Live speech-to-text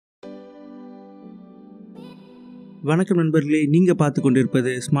வணக்கம் நண்பர்களே, நீங்கள் பார்த்து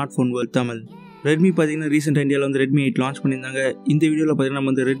கொண்டிருப்பது smart phone world Tamil. Redmi பார்த்தீங்கன்னா ரீசெண்டாக இந்தியாவில் வந்து ரெட்மி 8 லான்ச் பண்ணியிருந்தாங்க. இந்த வீடியோவில் பார்த்தீங்கன்னா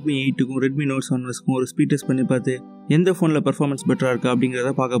நம்ம வந்து ரெட்மி 8க்கும் ரெட்மி நோட் 7க்கும் ஒரு ஸ்பீட் டெஸ்ட் பண்ணி பார்த்து எந்த ஃபோனில் பர்ஃபார்மன்ஸ் பெட்டராக இருக்குது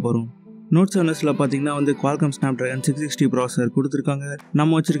அப்படிங்கிறத பார்க்க போகிறோம். நோட் 7ல் பார்த்தீங்கன்னா வந்து Qualcomm Snapdragon 660 ப்ராசஸர் கொடுத்துருக்காங்க.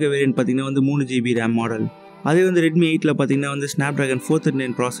 நம்ம வச்சிருக்க வேரியன்ட் பார்த்தீங்கன்னா வந்து 3GB RAM மாடல். அதே வந்து ரெட்மி 8ல் பார்த்தீங்கன்னா வந்து Snapdragon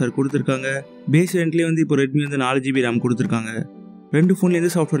 439 ப்ராசஸர் கொடுத்துருக்காங்க. பேஸ் வேரியன்ட்லேயே வந்து இப்போ ரெட்மி வந்து 4GB RAM கொடுத்துருக்காங்க. ரெண்டு ஃபோனில் எந்த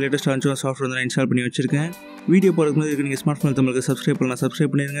சாஃப்ட்வேர் லேட்டஸ்ட்டாக இருந்துச்சோ சாஃப்ட்வேர் வந்து நான் இன்ஸ்டால் பண்ணி வச்சிருக்கேன். வீடியோ போகிறதுக்கு நீங்கள் ஸ்மார்ட் ஃபோன் தமிழுக்கு சப்ஸ்கிரைப்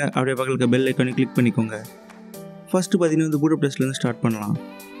பண்ணிடுங்க. அப்படியே பக்கத்துக்கு பெல் ஐக்கானை கிளிக் பண்ணிக்கோங்க. ஃபஸ்ட்டு பார்த்தீங்கன்னா வந்து பூட் அப் டெஸ்ட்லேருந்து ஸ்டார்ட் பண்ணலாம்.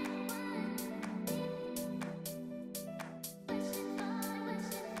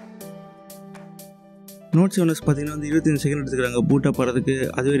 நோட் 7 பார்த்தீங்கன்னா வந்து 25 செகண்ட் எடுத்துக்கிறாங்க பூட் அப் போகிறதுக்கு.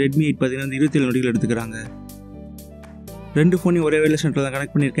 அதுவே ரெட்மி 8 பார்த்தீங்கன்னா வந்து 27 நொடிகள் எடுத்துக்கிறாங்க. ரெண்டு ஃபோனையும் ஒரே வேலை சென்டரில் தான்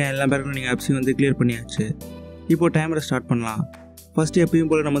கனெக்ட் பண்ணியிருக்கேன். எல்லா பேருக்கும் நீங்கள் ஆப்ஸையும் வந்து கிளியர் பண்ணியாச்சு. இப்போது டைமரை ஸ்டார்ட் பண்ணலாம். ஃபஸ்ட்டு எப்பயும்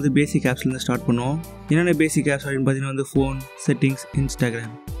போல் நம்ம வந்து பேசிக் ஆப்ஸ்லேருந்து ஸ்டார்ட் பண்ணுவோம். என்னென்ன பேசிக் ஆப்ஸ் அப்படின்னு பார்த்தீங்கன்னா வந்து ஃபோன், செட்டிங்ஸ்,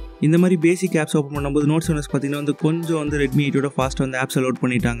 இன்ஸ்டாகிராம். இந்த மாதிரி பேசிக் ஆப்ஸ் ஓப்பன் பண்ணும்போது நோட் 7 பார்த்தீங்கன்னா வந்து கொஞ்சம் வந்து ரெட்மி 8ஓட ஃபாஸ்ட்டாக வந்து ஆப்ஸை லோட்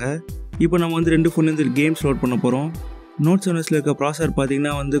பண்ணிட்டாங்க. இப்போ நம்ம வந்து ரெண்டு ஃபோன் வந்து கேம்ஸ் லோட் பண்ண போகிறோம். நோட் 7ல் இருக்க ப்ராசஸர்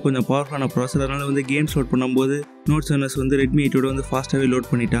பார்த்தீங்கன்னா வந்து கொஞ்சம் பவர்ஃபுல்லான ப்ராசஸர். அதனால் வந்து கேம்ஸ் லோட் பண்ணும்போது நோட் 7 வந்து ரெட்மி 8ஓட வந்து ஃபாஸ்ட்டாகவே லோட்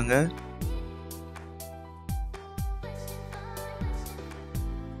பண்ணிட்டாங்க.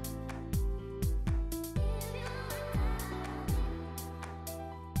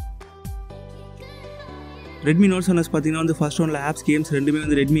 ரெட்மி நோட் 7 பார்த்தீங்கன்னா வந்து ஃபர்ஸ்ட் ரவுண்டில் ஆப்ஸ் கேம்ஸ் ரெண்டுமே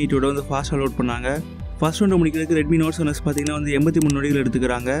வந்து ரெட்மி 8ஓட வந்து ஃபாஸ்ட்டாக லோட் பண்ணாங்க. ஃபர்ஸ்ட் ரவுண்டை முடிக்கிறதுக்கு ரெட்மி நோட் 7 பார்த்தீங்கன்னா வந்து 83 நொடிகள்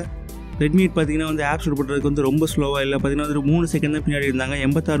எடுத்துக்கிறாங்க. ரெட்மி 8 பார்த்தீங்கன்னா வந்து ஆப்ஸ் லோட் பண்ணுறதுக்கு வந்து ரொம்ப ஸ்லோவாக இல்லை. பார்த்தீங்கன்னா வந்து 3 செகண்ட் தான் பின்னாடி இருந்தாங்க.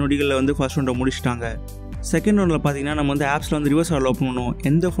 86 நொடிகளில் வந்து ஃபர்ஸ்ட் ரவுண்டை முடிச்சிட்டாங்க. செகண்ட் ரவுண்டில் பார்த்தீங்கன்னா நம்ம வந்து ஆப்ஸில் வந்து ரிவர்ஸ் ஆர்டர் ஓப்பன் பண்ணுவோம்.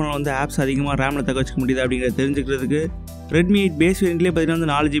 எந்த ஃபோனில் வந்து ஆப்ஸ் அதிகமாக ரேமில் தக்க வச்சுக்க முடியுது அப்படிங்கிறத தெரிஞ்சுக்கிறதுக்கு ரெட்மி 8 பேஸ் வேரியன்ட்லேயே பார்த்தீங்கன்னா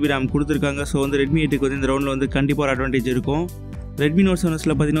வந்து 4GB RAM கொடுத்துருக்காங்க. ஸோ வந்து ரெட்மி 8க்கு வந்து இந்த ரவுண்டில் வந்து கண்டிப்பாக ஒரு அட்வான்டேஜ் இருக்கும். ரெட்மி நோட்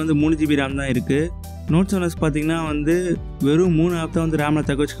 7 பார்த்தீங்கன்னா வந்து 3GB RAM தான் இருக்குது. நோட் 7 பார்த்தீங்கன்னா வந்து வெறும் 3 ஆப் தான் வந்து ரேமில்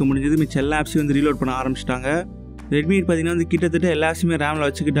தக்க வச்சுக்க முடிஞ்சது. மிச்சம் எல்லா ஆப்ஸையும் வந்து ரீலோட் பண்ண ஆரம்பிச்சிட்டாங்க. ரெட்மி 8 பார்த்தீங்கன்னா வந்து கிட்டத்தட்ட எல்லா ஆப்ஸுமே ரேமில்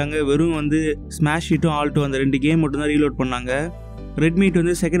வச்சுக்கிட்டாங்க. வெறும் வந்து ஸ்மாஷ் ஹிட்டும் ஆல்ட்டும் அந்த ரெண்டு கேம் மட்டும் தான் ரீலோட் பண்ணாங்க. ரெட்மி 8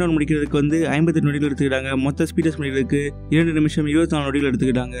 வந்து செகண்ட் ரவுண்ட் முடிக்கிறதுக்கு வந்து 58 நொடிகள் எடுத்துக்கிட்டாங்க. மொத்த ஸ்பீடஸ் முடிக்கிறதுக்கு 2 நிமிஷம் 24 நொடிகள்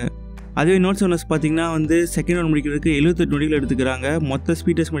எடுத்துக்கிட்டாங்க. அதுவே நோட் 7 பார்த்தீங்கன்னா வந்து செகண்ட் ரவுண்ட் முடிக்கிறதுக்கு 78 நொடிகள் எடுத்துக்கிறாங்க. மொத்த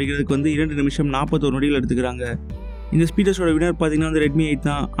ஸ்பீடஸ் முடிக்கிறதுக்கு வந்து 2 நிமிஷம் 41 நொடிகள் எடுத்துக்கிறாங்க. இந்த ஸ்பீடஸோட வினர் பார்த்தீங்கன்னா வந்து ரெட்மி 8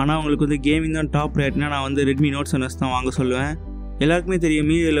 தான். ஆனால் உங்களுக்கு வந்து கேமிங் தான் டாப் ப்ரையாரிட்டினா நான் வந்து ரெட்மி நோட் 7 தான் வாங்க சொல்லுவேன். எல்லாருக்குமே தெரியும்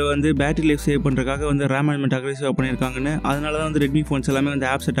இதில் வந்து பேட்டரி லைஃப் சேவ் பண்ணுறதுக்காக வந்து ரேம் மேனேஜ்மெண்ட் அக்ரெசிவாக பண்ணியிருக்காங்கன்னு. அதனால தான் வந்து ரெட்மி ஃபோன்ஸ் எல்லாமே வந்து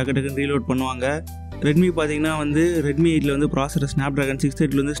ஆப்ஸை டக்குன்னு ரீலோட் பண்ணுவாங்க. ரெட்மி பார்த்தீங்கன்னா வந்து ரெட்மி 8ல் வந்து ப்ராசஸர் Snapdragon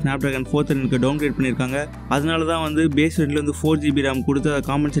 630 வந்து Snapdragon 439க்கு டவுன்கிரேட் பண்ணியிருக்காங்க. அதனால தான் வந்து பேஸ் வேரியன்ட்ல வந்து 4GB RAM கொடுத்து அதை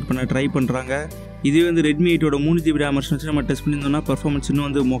காம்பன்சேட் பண்ண ட்ரை பண்ணுறாங்க. இதே வந்து ரெட்மி 8ஓட 3GB RAM வச்சு நம்ம டெஸ்ட் பண்ணியிருந்தோம்னா பர்ஃபார்மன்ஸ் இன்னும்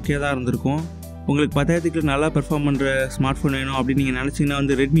வந்து மொக்கையாக தான் இருந்திருக்கும். உங்களுக்கு 10,000க்கு நல்லா பெர்ஃபார்ம் பண்ணுற ஸ்மார்ட் ஃபோன் வேணும் அப்படின்னு நீங்கள் நினச்சிங்கன்னா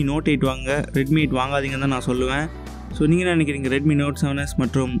வந்து ரெட்மி நோட் 8 வாங்க. ரெட்மி 8 வாங்காதீங்கன்னு தான் நான் சொல்லுவேன். ஸோ நீங்கள் என்ன நினைக்கிறீங்க ரெட்மி நோட் 7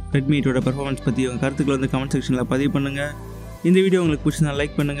 மற்றும் ரெட்மி 8ஓட பெர்ஃபார்மன்ஸ் பற்றி உங்கள் கருத்துக்களை வந்து கமெண்ட் செக்ஷனில் பதிவு பண்ணுங்கள். இந்த வீடியோ உங்களுக்கு பிடிச்சிருந்தா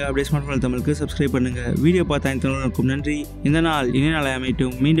லைக் பண்ணுங்கள். அப்படியே ஸ்மார்ட் ஃபோன் தமிழுக்கு சப்ஸ்கிரைப் பண்ணுங்கள். வீடியோ பார்த்த அனைத்து நன்றி. இந்த நாள் இணைய நாளை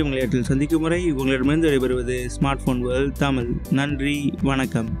அமைட்டும். மீண்டும் விளையாட்டில் சந்திக்கும் முறை உங்களிடமிருந்து விடைபெறுவது ஸ்மார்ட் ஃபோன் வேர்ல்ட் தமிழ். நன்றி,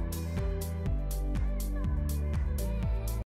 வணக்கம்.